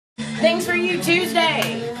Things for you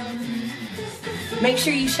Tuesday. Make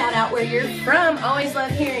sure you shout out where you're from. Always love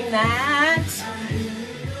hearing that.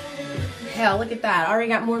 Hell, look at that. Already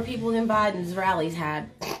got more people than Biden's rallies had.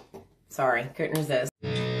 Sorry, couldn't resist.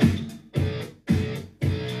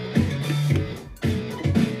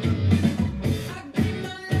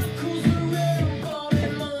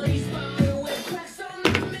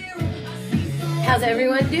 How's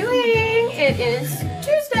everyone doing? It is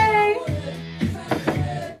Tuesday.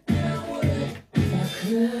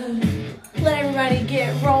 Let everybody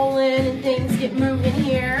get rolling and things get moving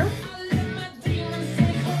here.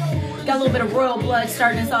 Got a little bit of royal blood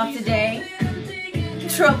starting us off today.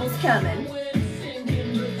 Trouble's coming.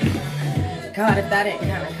 God, if that ain't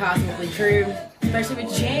kind of cosmically true, especially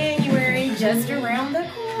with January just around the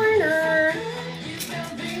corner.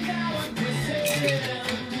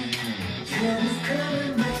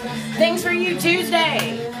 Things for you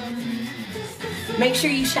Tuesday. Make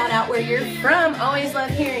sure you shout out where you're from. Always love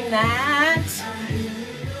hearing that.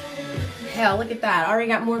 Hell, look at that. Already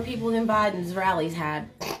got more people than Biden's rallies had.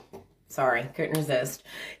 Sorry, couldn't resist.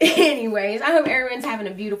 Anyways, I hope everyone's having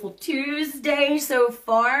a beautiful Tuesday so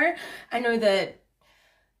far. I know that,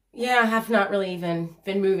 yeah, I have not really even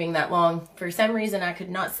been moving that long. For some reason, I could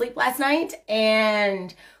not sleep last night.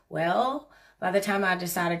 And, well, by the time I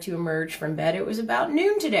decided to emerge from bed, it was about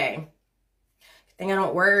noon today. Good thing I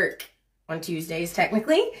don't work on Tuesdays,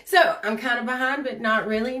 technically. So, I'm kind of behind, but not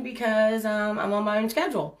really because I'm on my own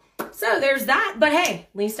schedule. So there's that, but hey,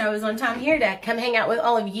 at least I was on time here to come hang out with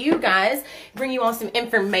all of you guys, bring you all some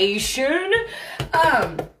information.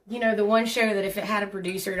 You know, the one show that if it had a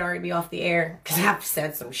producer, it'd already be off the air, because I've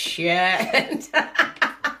said some shit.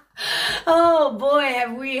 Oh boy,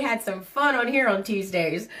 have we had some fun on here on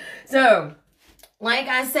Tuesdays. So, like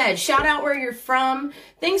I said, shout out where you're from.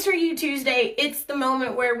 Things for you Tuesday. It's the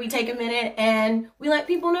moment where we take a minute and we let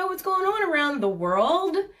people know what's going on around the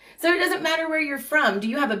world. So it doesn't matter where you're from. Do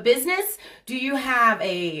you have a business? Do you have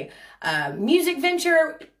a music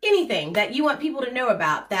venture? Anything that you want people to know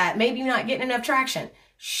about that maybe you're not getting enough traction?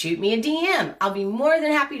 Shoot me a DM. I'll be more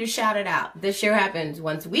than happy to shout it out. This show happens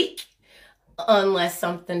once a week, unless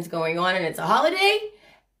something's going on and it's a holiday.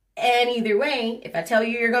 And either way, if I tell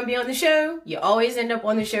you you're going to be on the show, you always end up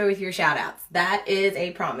on the show with your shout outs. That is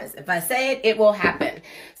a promise. If I say it, it will happen.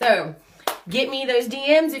 So get me those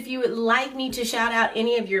DMs if you would like me to shout out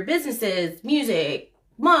any of your businesses, music,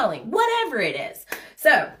 modeling, whatever it is.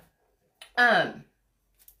 So,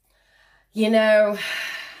 you know,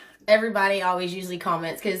 everybody always usually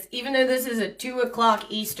comments, because even though this is a 2 o'clock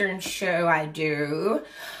Eastern show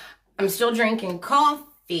I'm still drinking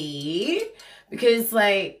coffee because,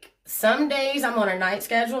 like, some days I'm on a night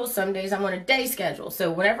schedule, some days I'm on a day schedule. So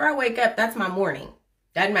whenever I wake up, that's my morning.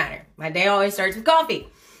 Doesn't matter. My day always starts with coffee.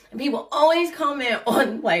 And people always comment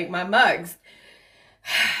on, like, my mugs.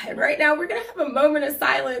 And right now, we're going to have a moment of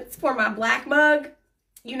silence for my black mug.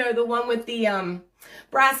 You know, the one with the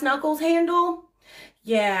brass knuckles handle.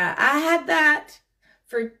 Yeah, I had that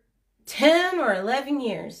for 10 or 11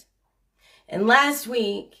 years. And last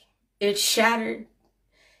week, it shattered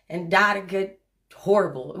and died a good,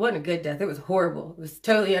 horrible. It wasn't a good death. It was horrible. It was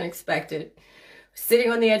totally unexpected.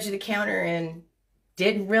 Sitting on the edge of the counter and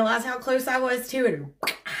didn't realize how close I was to it.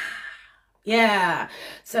 Yeah.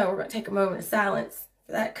 So we're going to take a moment of silence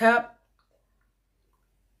for that cup.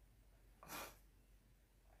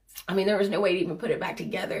 I mean, there was no way to even put it back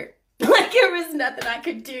together. Like, there was nothing I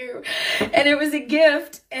could do. And it was a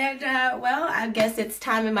gift. And, well, I guess its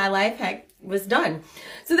time in my life was done.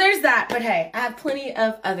 So there's that. But hey, I have plenty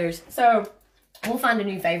of others. So we'll find a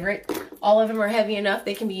new favorite. All of them are heavy enough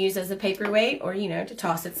they can be used as a paperweight or, you know, to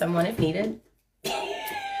toss at someone if needed.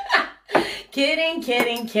 Kidding,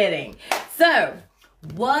 kidding, kidding. So,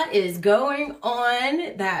 what is going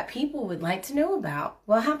on that people would like to know about?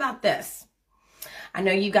 Well, how about this? I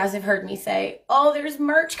know you guys have heard me say, oh, there's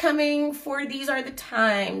merch coming for These Are the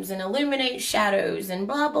Times and Illuminate Shadows and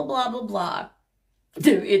blah, blah, blah, blah, blah.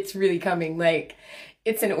 Dude, it's really coming. Like,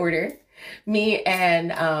 it's in order. Me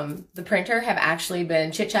and the printer have actually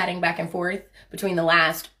been chit-chatting back and forth between the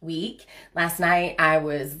last week. Last night, I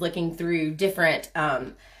was looking through different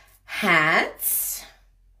hats,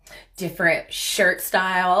 different shirt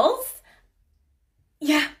styles.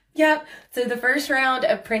 Yeah. Yep. So the first round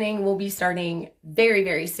of printing will be starting very,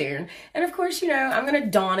 very soon. And of course, you know, I'm going to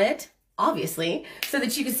don it, obviously, so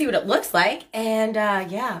that you can see what it looks like. And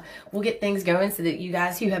yeah, we'll get things going so that you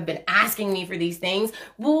guys who have been asking me for these things,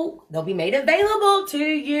 they'll be made available to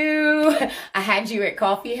you. I had you at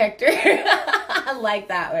coffee, Hector. I like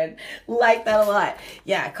that one. Like that a lot.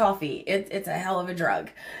 Yeah, coffee. It's a hell of a drug.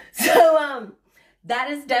 So,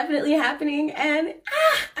 that is definitely happening, and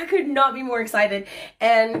I could not be more excited.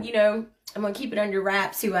 And, you know, I'm going to keep it under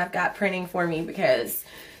wraps who I've got printing for me because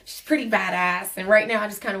she's pretty badass. And right now I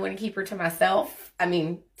just kind of want to keep her to myself. I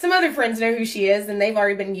mean, some other friends know who she is and they've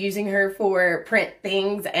already been using her for print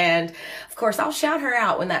things. And of course I'll shout her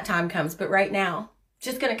out when that time comes. But right now,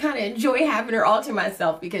 just going to kind of enjoy having her all to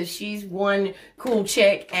myself because she's one cool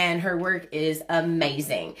chick and her work is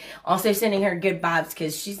amazing. Also sending her good vibes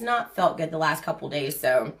because she's not felt good the last couple days.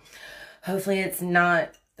 So hopefully it's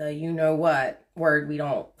not the you know what word we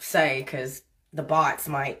don't say because the bots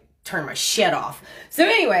might turn my shit off. So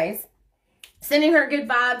anyways, sending her good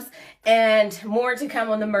vibes and more to come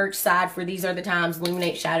on the merch side for These Are the Times,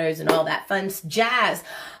 Illuminate Shadows, and all that fun jazz.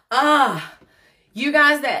 You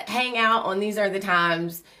guys that hang out on These Are the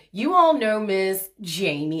Times, you all know Miss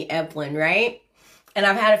Jamie Epplin, right? And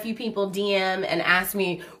I've had a few people DM and ask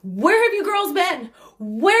me, where have you girls been?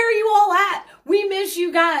 Where are you all at? We miss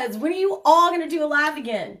you guys. When are you all going to do a live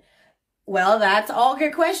again? Well, that's all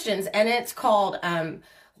good questions. And it's called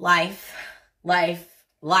life.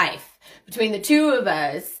 Between the two of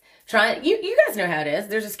us, you guys know how it is.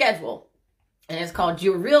 There's a schedule. And it's called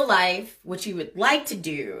your real life, what you would like to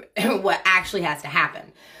do, and what actually has to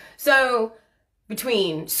happen. So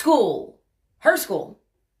between school, her school,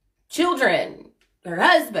 children, her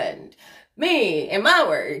husband, me, and my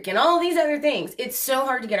work, and all these other things, it's so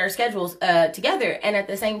hard to get our schedules together. And at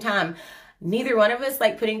the same time, neither one of us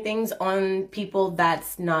like putting things on people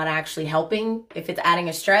that's not actually helping if it's adding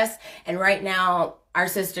a stress. And right now, our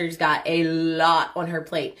sister's got a lot on her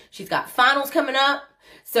plate. She's got finals coming up.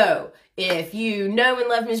 So if you know and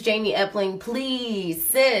love Miss Jamie Epplin, please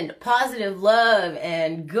send positive love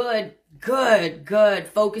and good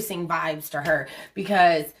focusing vibes to her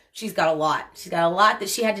because she's got a lot. She's got a lot that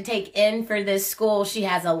she had to take in for this school. She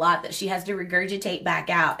has a lot that she has to regurgitate back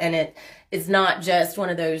out. And it's not just one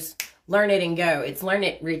of those learn it and go. It's learn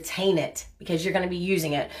it, retain it, because you're going to be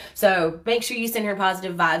using it. So make sure you send her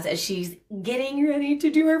positive vibes as she's getting ready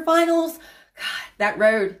to do her finals. God, that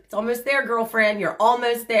road, it's almost there, girlfriend. You're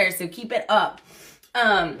almost there, so keep it up.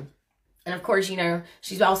 And of course, you know,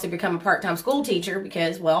 she's also become a part-time school teacher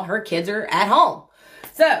because, well, her kids are at home.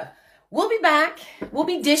 So we'll be back. We'll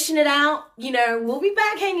be dishing it out. You know, we'll be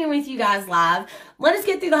back hanging with you guys live. Let us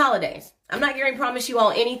get through the holidays. I'm not going to promise you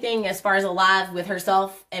all anything as far as a live with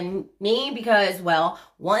herself and me because, well,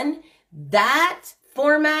 one, that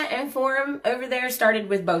format and forum over there started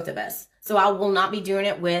with both of us. So I will not be doing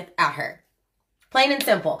it without her. Plain and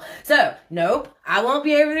simple. So, nope, I won't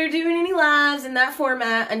be over there doing any lives in that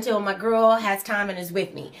format until my girl has time and is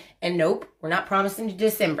with me. And nope, we're not promising to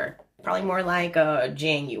December. Probably more like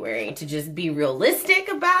January to just be realistic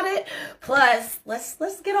about it. Plus,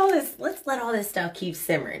 let's get all this, let's let all this stuff keep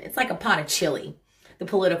simmering. It's like a pot of chili, the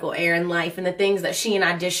political air in life and the things that she and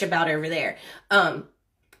I dish about over there.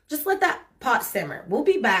 Just let that pot simmer. We'll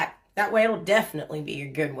be back. That way it'll definitely be a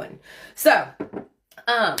good one. So,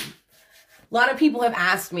 a lot of people have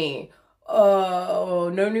asked me,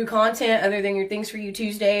 oh, no new content other than your Things For You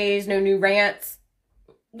Tuesdays, no new rants.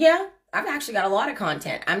 Yeah, I've actually got a lot of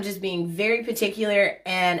content. I'm just being very particular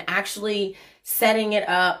and actually setting it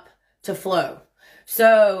up to flow.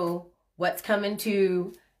 So what's coming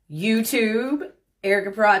to YouTube?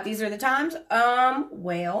 Erica Parrótt, These Are the Times.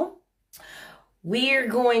 Well, we're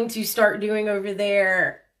going to start doing over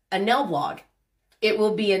there a nail blog. It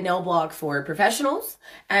will be a nail blog for professionals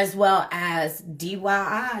as well as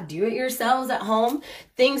DIY, do-it-yourselves at home.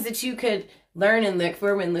 Things that you could learn and look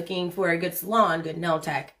for when looking for a good salon, good nail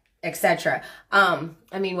tech, etc. I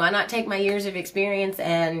mean, why not take my years of experience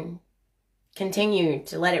and continue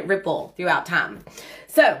to let it ripple throughout time?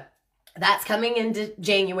 So that's coming into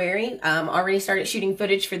January. Already started shooting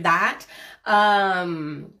footage for that.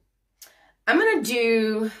 I'm going to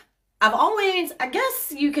do... I've always, I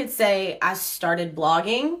guess you could say I started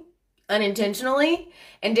blogging unintentionally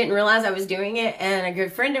and didn't realize I was doing it. And a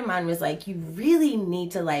good friend of mine was like, you really need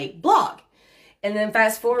to like blog. And then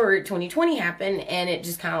fast forward, 2020 happened and it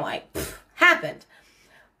just kind of like happened.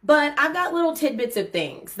 But I've got little tidbits of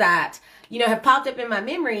things that, you know, have popped up in my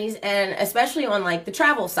memories, and especially on like the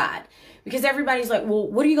travel side, because everybody's like, well,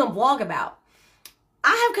 what are you going to blog about?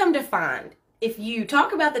 I have come to find if you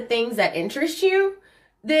talk about the things that interest you,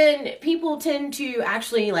 then people tend to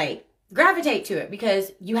actually like gravitate to it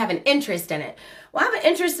because you have an interest in it. Well, I have an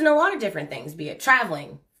interest in a lot of different things, be it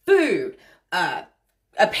traveling, food,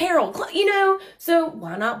 apparel, you know, so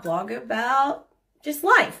why not blog about just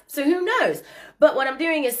life? So who knows? But what I'm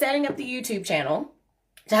doing is setting up the YouTube channel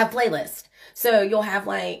to have playlists. So you'll have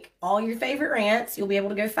like all your favorite rants. You'll be able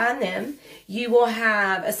to go find them. You will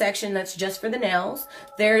have a section that's just for the nails.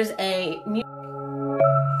 There's a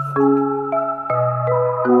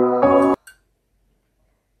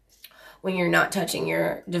when you're not touching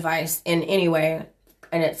your device in any way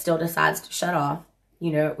and it still decides to shut off,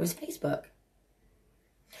 you know it was Facebook.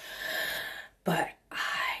 But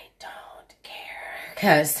I don't care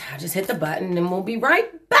because I just hit the button and we'll be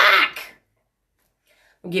right back.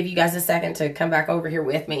 I'll give you guys a second to come back over here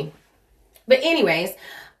with me. But anyways,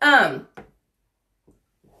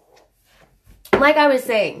 like I was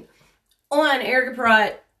saying, on Erica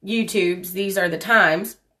Parrótt YouTube's These Are the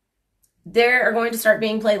Times, there are going to start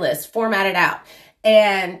being playlists formatted out.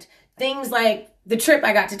 And things like the trip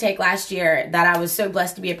I got to take last year that I was so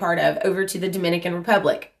blessed to be a part of over to the Dominican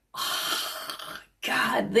Republic. Oh,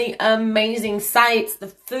 God, the amazing sights, the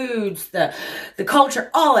foods, the culture,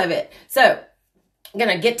 all of it. So I'm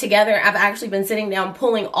going to get together. I've actually been sitting down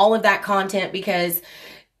pulling all of that content because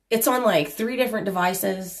it's on like 3 different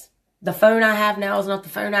devices. The phone I have now is not the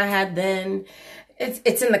phone I had then.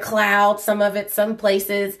 It's in the cloud, some of it, some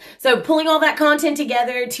places. So pulling all that content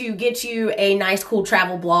together to get you a nice, cool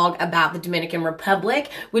travel blog about the Dominican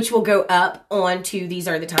Republic, which will go up onto These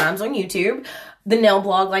Are the Times on YouTube. The nail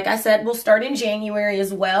blog, like I said, will start in January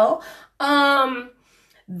as well.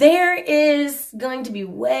 There is going to be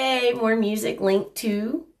way more music linked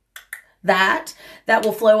to that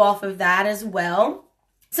will flow off of that as well.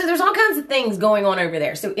 So there's all kinds of things going on over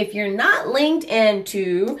there. So if you're not linked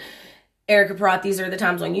into Erica Parrótt, These Are the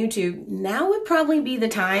Times on YouTube, now would probably be the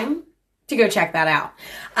time to go check that out.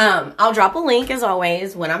 I'll drop a link as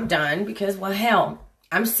always when I'm done because, well, hell,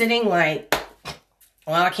 I'm sitting like,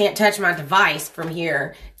 well, I can't touch my device from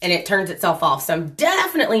here and it turns itself off. So I'm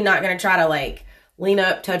definitely not going to try to like lean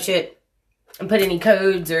up, touch it, and put any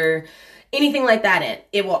codes or anything like that in.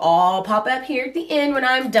 It will all pop up here at the end when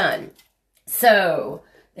I'm done. So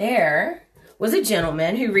there was a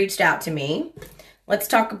gentleman who reached out to me. Let's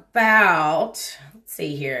talk about, let's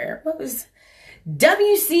see here. What was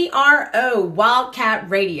WCRO Wildcat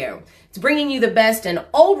Radio? It's bringing you the best in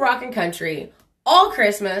old rock and country all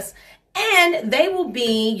Christmas. And they will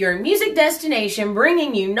be your music destination,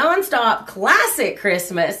 bringing you nonstop classic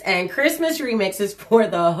Christmas and Christmas remixes for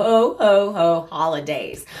the ho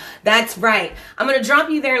holidays. That's right. I'm going to drop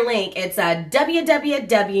you their link. It's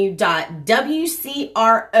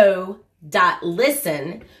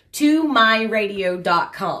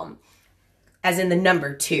www.wcro.listen2myradio.com. as in the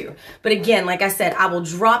number 2. But again, like I said, I will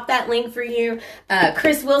drop that link for you.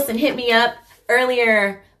 Chris Wilson hit me up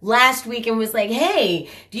earlier last week and was like, hey,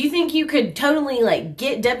 do you think you could totally like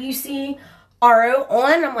get WCRO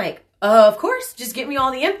on? I'm like, of course, just get me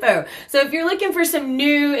all the info. So if you're looking for some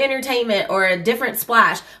new entertainment or a different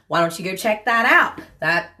splash, why don't you go check that out?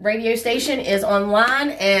 That radio station is online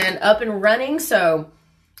and up and running, so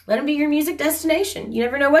let them be your music destination. You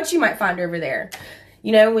never know what you might find over there.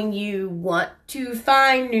 You know, when you want to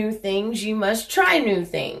find new things, you must try new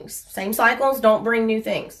things. Same cycles don't bring new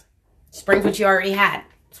things. Just brings what you already had.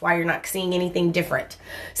 That's why you're not seeing anything different.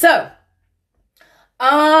 So,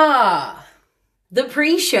 the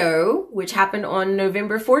pre-show, which happened on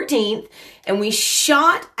November 14th, and we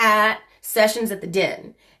shot at Sessions at the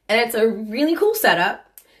Den. And it's a really cool setup.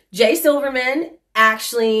 Jay Silverman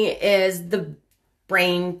actually is the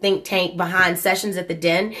brain think tank behind Sessions at the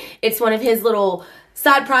Den. It's one of his little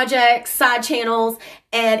side projects, side channels,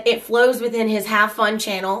 and it flows within his Have Fun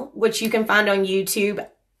channel, which you can find on YouTube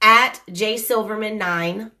at Jay Silverman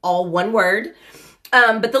 9, all one word.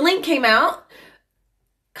 But the link came out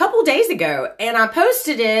a couple days ago, and I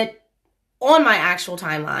posted it on my actual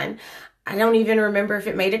timeline. I don't even remember if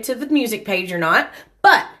it made it to the music page or not,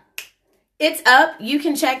 but it's up. You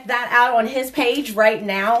can check that out on his page right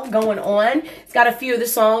now going on. It's got a few of the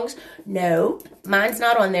songs. No, mine's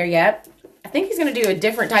not on there yet. I think he's going to do a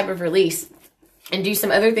different type of release and do some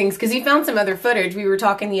other things because he found some other footage. We were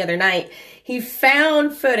talking the other night. He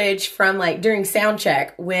found footage from like during sound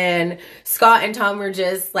check when Scott and Tom were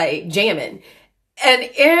just like jamming. And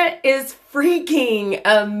it is freaking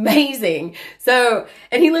amazing. So,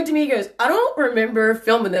 and he looked at me, he goes, I don't remember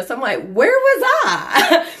filming this. I'm like, where was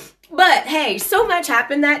I? But hey, so much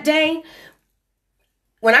happened that day.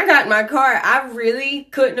 When I got in my car, I really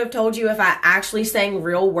couldn't have told you if I actually sang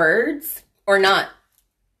real words or not.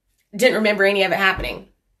 Didn't remember any of it happening.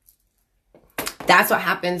 That's what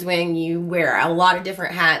happens when you wear a lot of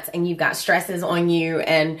different hats and you've got stresses on you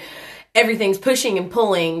and everything's pushing and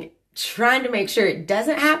pulling, trying to make sure it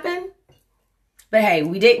doesn't happen. But hey,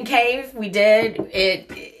 we didn't cave. We did.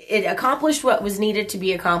 It accomplished what was needed to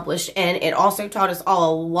be accomplished, and it also taught us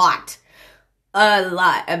all a lot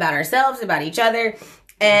about ourselves, about each other,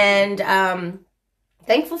 and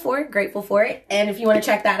thankful for it, grateful for it. And if you want to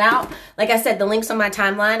check that out, like I said, the link's on my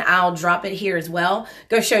timeline. I'll drop it here as well.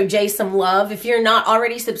 Go show Jay some love. If you're not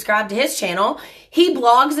already subscribed to his channel, he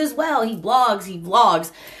blogs as well. He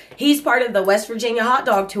vlogs. He's part of the West Virginia Hot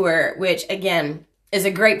Dog Tour, which again is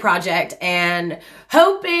a great project, and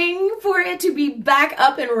hoping for it to be back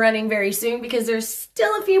up and running very soon, because there's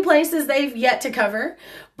still a few places they've yet to cover.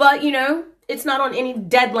 But you know, it's not on any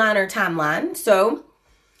deadline or timeline. So,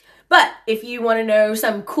 but if you want to know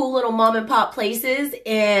some cool little mom and pop places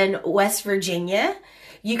in West Virginia,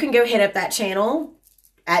 you can go hit up that channel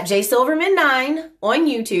at Jay Silverman 9 on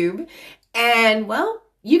YouTube. And well,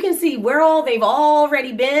 you can see where they've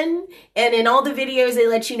already been. And in all the videos, they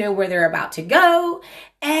let you know where they're about to go.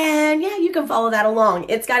 And yeah, you can follow that along.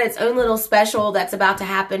 It's got its own little special that's about to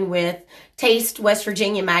happen with Taste West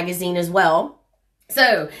Virginia magazine as well.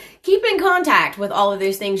 So keep in contact with all of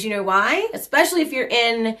those things. You know why? Especially if you're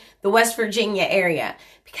in the West Virginia area,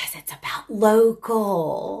 because it's about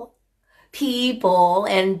local people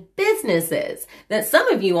and businesses that some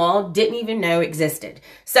of you all didn't even know existed.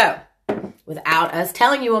 So without us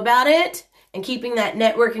telling you about it and keeping that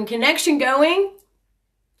network and connection going,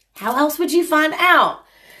 how else would you find out?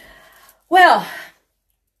 Well,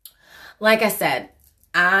 like I said,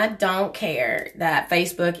 I don't care that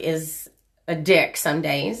Facebook is a dick some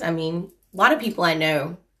days. I mean, a lot of people I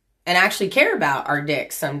know and actually care about are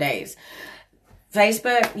dicks some days.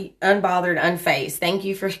 Facebook, unbothered, unfazed. Thank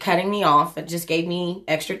you for cutting me off. It just gave me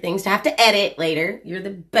extra things to have to edit later. You're the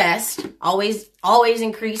best. Always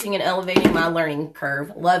increasing and elevating my learning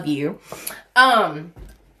curve. Love you.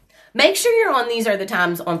 Make sure you're on These Are the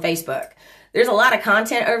Times on Facebook. There's a lot of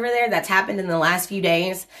content over there that's happened in the last few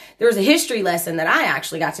days. There was a history lesson that I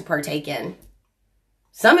actually got to partake in.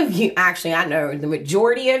 Some of you, actually, I know the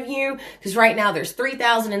majority of you, because right now there's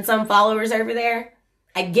 3,000 and some followers over there.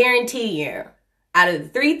 I guarantee you, out of the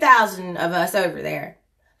 3,000 of us over there,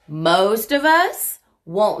 most of us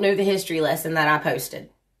won't know the history lesson that I posted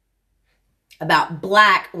about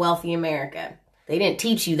Black wealthy America. They didn't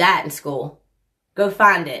teach you that in school. Go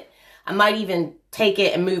find it. I might even take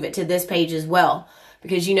it and move it to this page as well,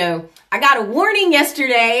 because, you know, I got a warning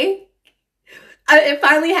yesterday. It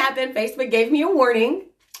finally happened. Facebook gave me a warning,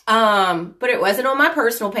 but it wasn't on my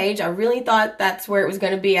personal page. I really thought that's where it was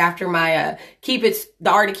going to be after my the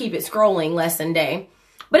art to keep it scrolling lesson day.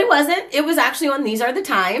 But it wasn't. It was actually on These Are the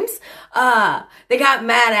Times. They got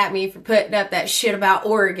mad at me for putting up that shit about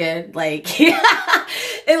Oregon. Like,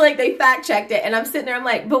 and like they fact checked it. And I'm sitting there, I'm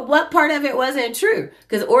like, but what part of it wasn't true?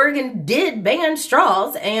 Because Oregon did ban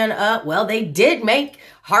straws, and well, they did make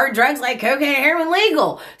hard drugs like cocaine and heroin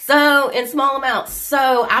legal. So in small amounts.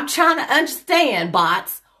 So I'm trying to understand,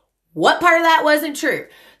 bots, what part of that wasn't true.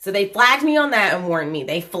 So they flagged me on that and warned me.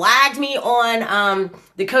 They flagged me on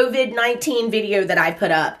the COVID-19 video that I put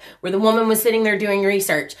up where the woman was sitting there doing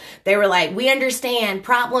research. They were like, we understand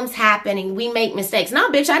problems happening. We make mistakes. No,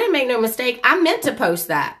 bitch, I didn't make no mistake. I meant to post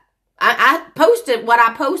that. I posted what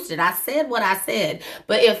I posted. I said what I said.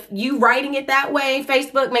 But if you writing it that way,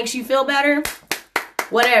 Facebook makes you feel better,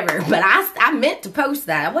 whatever. But I meant to post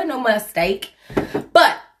that. It wasn't no mistake.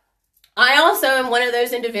 But I also am one of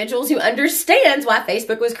those individuals who understands why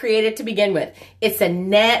Facebook was created to begin with. It's a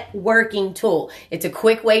networking tool. It's a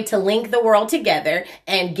quick way to link the world together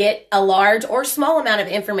and get a large or small amount of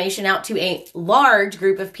information out to a large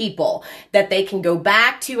group of people that they can go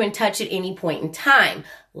back to and touch at any point in time.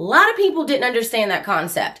 A lot of people didn't understand that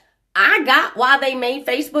concept. I got why they made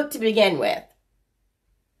Facebook to begin with.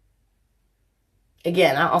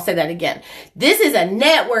 Again, I'll say that again. This is a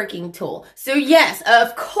networking tool. So yes,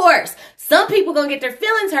 of course, some people gonna get their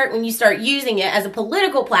feelings hurt when you start using it as a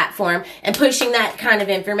political platform and pushing that kind of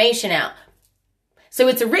information out. So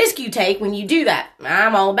it's a risk you take when you do that.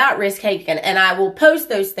 I'm all about risk taking, and I will post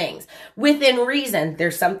those things within reason.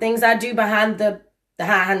 There's some things I do behind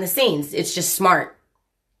the scenes. It's just smart.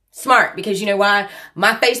 Smart, because you know why?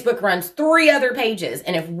 My Facebook runs 3 other pages,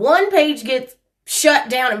 and if one page gets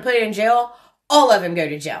shut down and put in jail, all of them go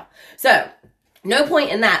to jail. So, no point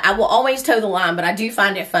in that. I will always toe the line, but I do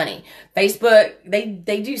find it funny. Facebook,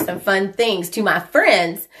 they do some fun things to my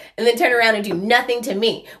friends and then turn around and do nothing to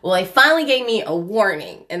me. Well, they finally gave me a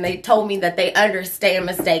warning, and they told me that they understand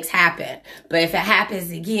mistakes happen. But if it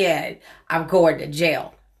happens again, I'm going to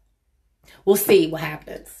jail. We'll see what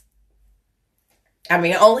happens. I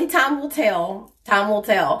mean, only time will tell. Time will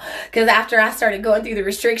tell. Because after I started going through the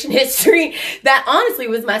restriction history, that honestly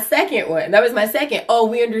was my second one. That was my second. Oh,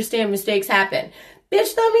 we understand mistakes happen.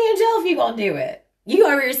 Bitch, throw me in jail if you gonna do it. You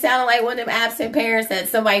over here sounding like one of them absent parents that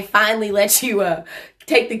somebody finally lets you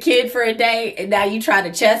take the kid for a day, and now you try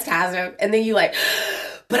to chastise him, and then you like,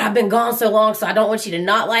 but I've been gone so long, so I don't want you to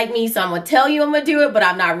not like me, so I'm going to tell you I'm going to do it, but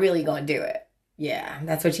I'm not really going to do it. Yeah,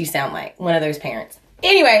 that's what you sound like. One of those parents.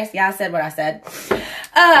 Anyways, yeah, I said what I said.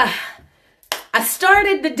 I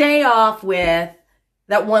started the day off with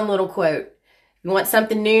that one little quote. You want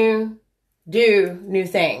something new? Do new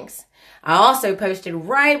things. I also posted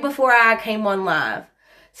right before I came on live.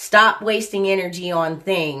 Stop wasting energy on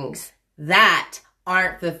things that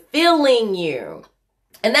aren't fulfilling you.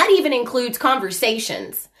 And that even includes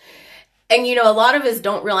conversations. And you know, a lot of us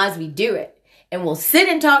don't realize we do it. And we'll sit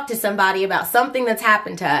and talk to somebody about something that's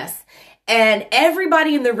happened to us. And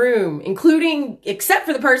everybody in the room, except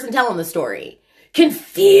for the person telling the story, can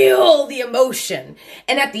feel the emotion.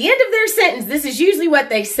 And at the end of their sentence, this is usually what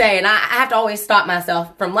they say. And I have to always stop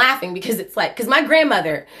myself from laughing because because my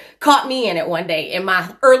grandmother caught me in it one day in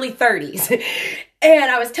my early 30s.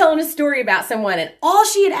 And I was telling a story about someone and all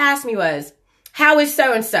she had asked me was, how is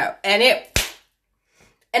so-and-so? And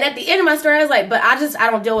at the end of my story, I was like, but I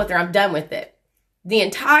don't deal with her. I'm done with it. The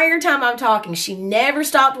entire time I'm talking, she never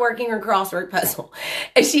stopped working her crossword puzzle.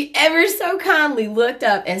 And she ever so kindly looked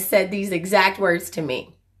up and said these exact words to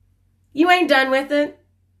me. You ain't done with it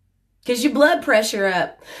because your blood pressure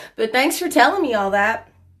up. But thanks for telling me all that.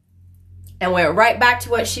 And went right back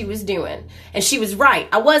to what she was doing. And she was right.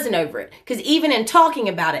 I wasn't over it. Because even in talking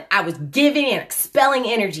about it, I was giving and expelling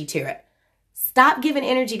energy to it. Stop giving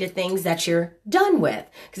energy to things that you're done with.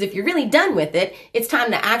 Because if you're really done with it, it's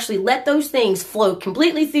time to actually let those things flow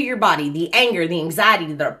completely through your body. The anger, the anxiety,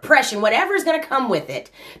 the depression, whatever is going to come with it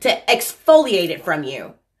to exfoliate it from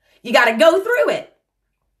you. You got to go through it.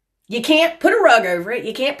 You can't put a rug over it.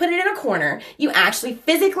 You can't put it in a corner. You actually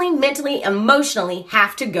physically, mentally, emotionally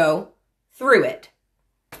have to go through it.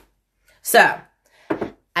 So,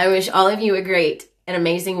 I wish all of you a great and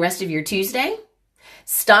amazing rest of your Tuesday.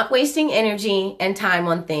 Stop wasting energy and time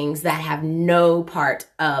on things that have no part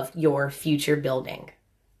of your future building.